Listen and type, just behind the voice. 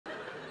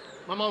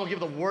My mom will give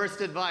the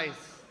worst advice.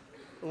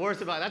 The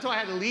worst advice. That's why I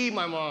had to leave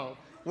my mom.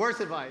 Worst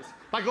advice.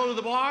 If I go to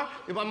the bar,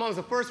 if my mom's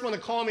the first one to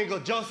call me and go,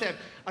 Joseph,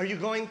 are you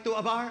going to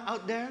a bar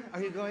out there?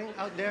 Are you going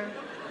out there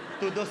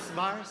to those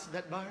bars,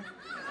 that bar?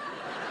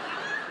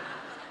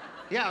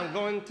 Yeah, I'm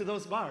going to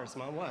those bars,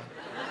 Mom. What?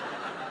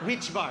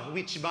 Which bar?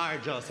 Which bar,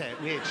 Joseph?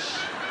 Which?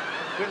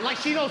 Like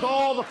she knows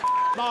all the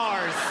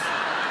bars.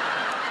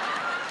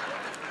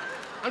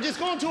 I'm just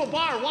going to a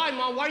bar. Why,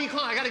 Mom? Why are you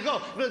calling? I gotta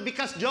go.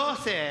 Because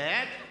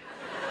Joseph,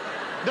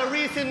 the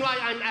reason why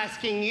I'm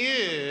asking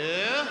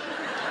you,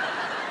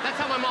 that's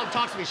how my mom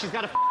talks to me. She's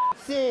gotta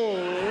sing.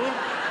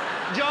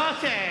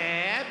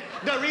 Joseph,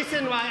 the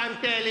reason why I'm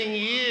telling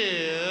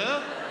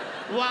you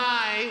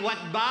what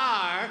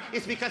bar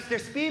is because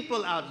there's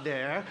people out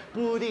there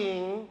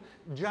putting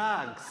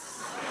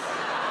drugs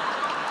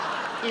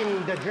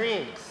in the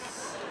drinks.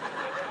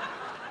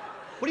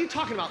 What are you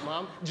talking about,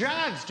 Mom?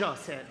 Drugs,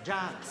 Joseph,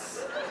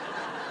 drugs.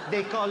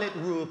 They call it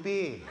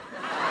rupee.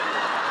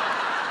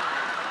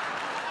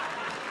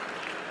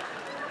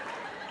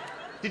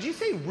 Did you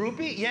say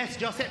rupee? Yes,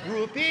 Joseph,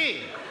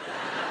 rupee.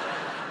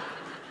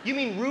 You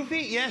mean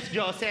roofie? Yes,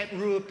 Joseph,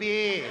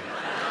 rupee.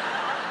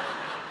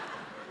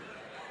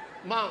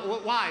 Mom,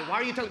 why? Why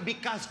are you telling?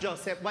 Because,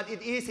 Joseph, what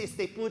it is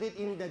they put it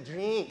in the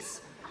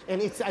drinks.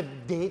 And it's a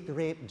date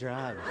rape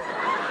drug.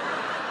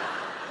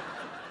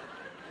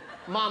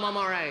 Mom, I'm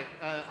all right.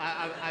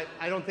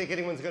 I don't think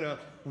anyone's gonna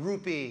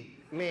rupee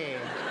me.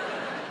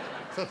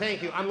 So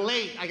thank you. I'm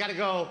late. I gotta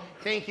go.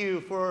 Thank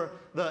you for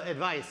the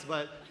advice,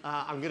 but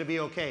I'm gonna be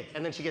okay.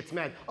 And then she gets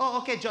mad. Oh,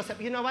 okay,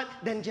 Joseph. You know what?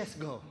 Then just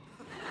go.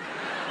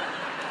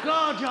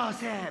 Go,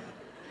 Joseph.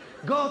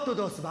 Go to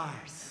those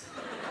bars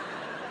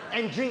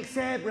and drink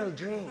several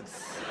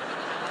drinks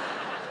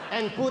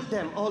and put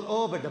them all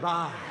over the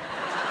bar.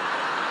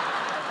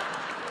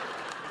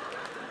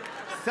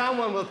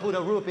 Someone will put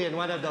a rupee in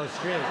one of those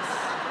drinks.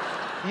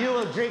 You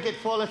will drink it,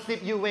 fall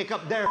asleep, you wake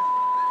up, there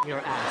your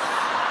ass.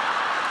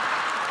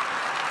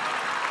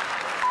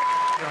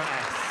 Your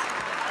ass.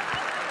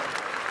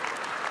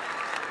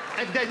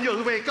 And then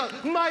you'll wake up,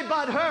 my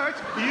butt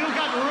hurts, you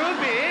got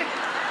rupee.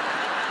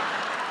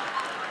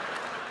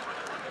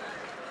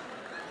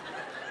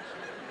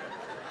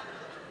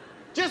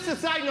 Just a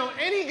side note,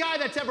 any guy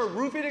that's ever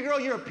roofied a girl,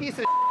 you're a piece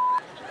of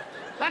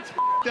That's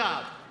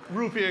up,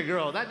 roofie a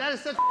girl. That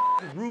is such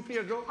roofie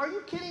a girl. Are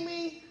you kidding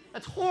me?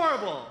 That's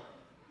horrible.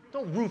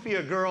 Don't roofie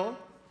a girl.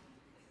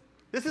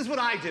 This is what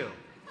I do.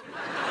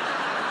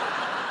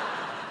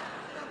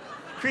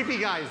 Creepy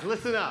guys,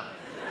 listen up.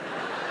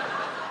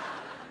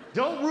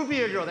 Don't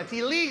roofie a girl, that's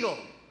illegal.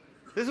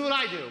 This is what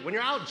I do. When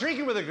you're out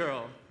drinking with a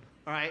girl,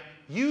 all right,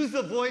 use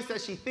the voice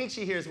that she thinks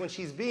she hears when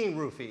she's being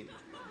roofied.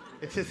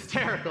 It's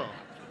hysterical.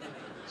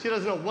 She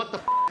doesn't know what the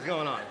is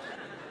going on.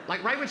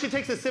 Like right when she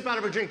takes a sip out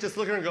of her drink, just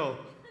look at her and go,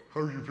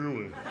 how are you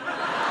feeling?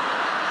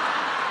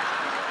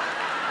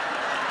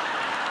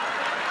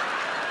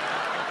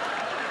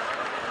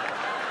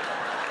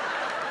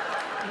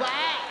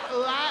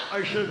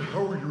 I said,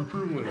 how are you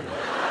feeling?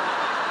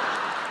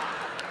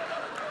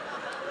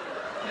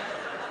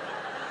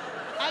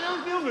 I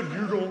don't feel good.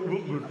 You don't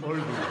look good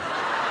either.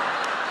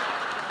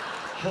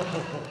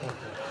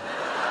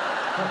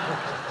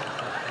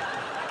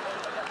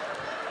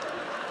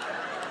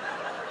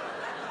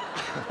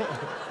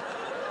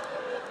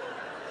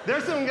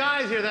 There's some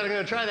guys here that are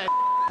gonna try that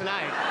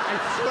tonight. I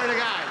swear to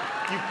God,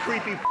 you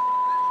creepy.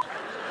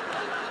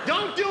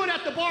 Don't do it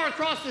at the bar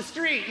across the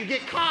street. You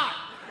get caught.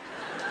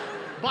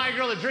 Buy a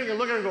girl a drink and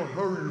look at her and go,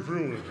 how are you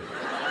feeling?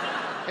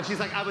 And she's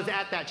like, I was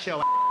at that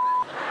show.